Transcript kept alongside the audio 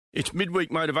It's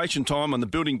midweek motivation time on the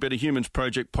Building Better Humans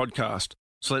Project podcast.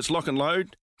 So let's lock and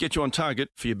load, get you on target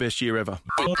for your best year ever.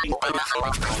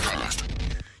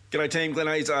 G'day team, Glenn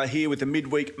Azar here with the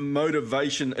midweek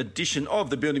motivation edition of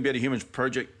the Building Better Humans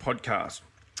Project podcast.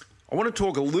 I want to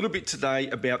talk a little bit today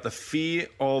about the fear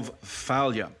of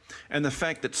failure and the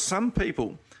fact that some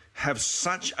people have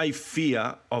such a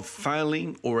fear of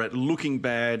failing or at looking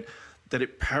bad that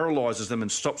it paralyzes them and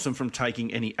stops them from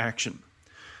taking any action.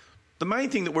 The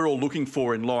main thing that we're all looking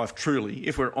for in life, truly,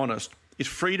 if we're honest, is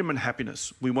freedom and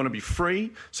happiness. We want to be free.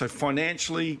 So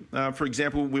financially, for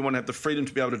example, we want to have the freedom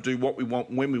to be able to do what we want,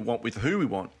 when we want, with who we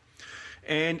want.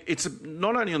 And it's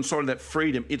not only on the side of that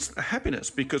freedom, it's the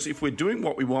happiness, because if we're doing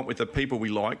what we want with the people we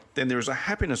like, then there is a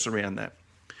happiness around that.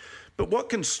 But what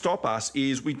can stop us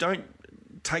is we don't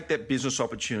take that business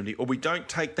opportunity, or we don't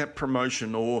take that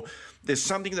promotion, or there's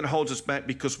something that holds us back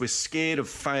because we're scared of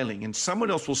failing, and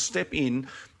someone else will step in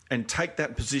and take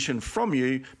that position from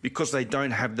you because they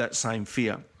don't have that same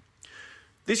fear.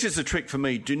 This is the trick for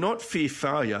me. Do not fear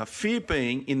failure. Fear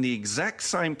being in the exact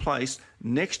same place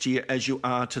next year as you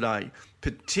are today,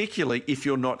 particularly if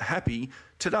you're not happy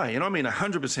today. And I mean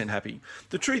 100% happy.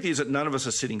 The truth is that none of us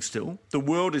are sitting still. The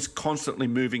world is constantly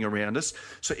moving around us.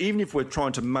 So even if we're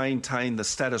trying to maintain the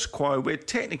status quo, we're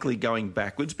technically going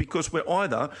backwards because we're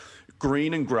either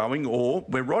green and growing or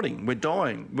we're rotting, we're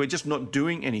dying. We're just not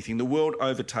doing anything. The world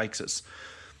overtakes us.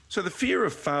 So the fear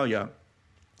of failure,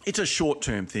 it's a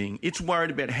short-term thing. It's worried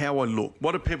about how I look.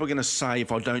 What are people going to say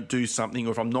if I don't do something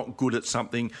or if I'm not good at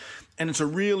something? And it's a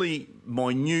really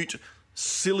minute,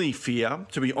 silly fear,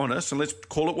 to be honest, and let's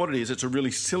call it what it is. It's a really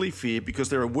silly fear because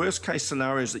there are worst-case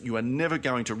scenarios that you are never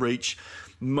going to reach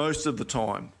most of the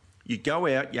time. You go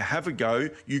out, you have a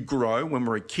go, you grow. When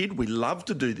we're a kid, we love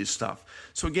to do this stuff.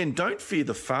 So again, don't fear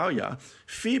the failure.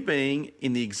 Fear being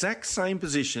in the exact same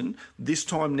position this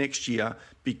time next year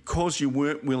because you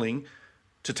weren't willing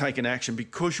to take an action,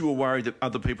 because you were worried that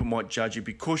other people might judge you,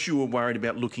 because you were worried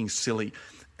about looking silly.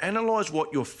 Analyze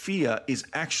what your fear is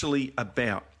actually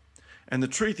about. And the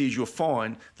truth is you'll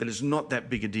find that it's not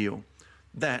that big a deal.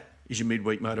 That is your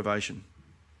midweek motivation.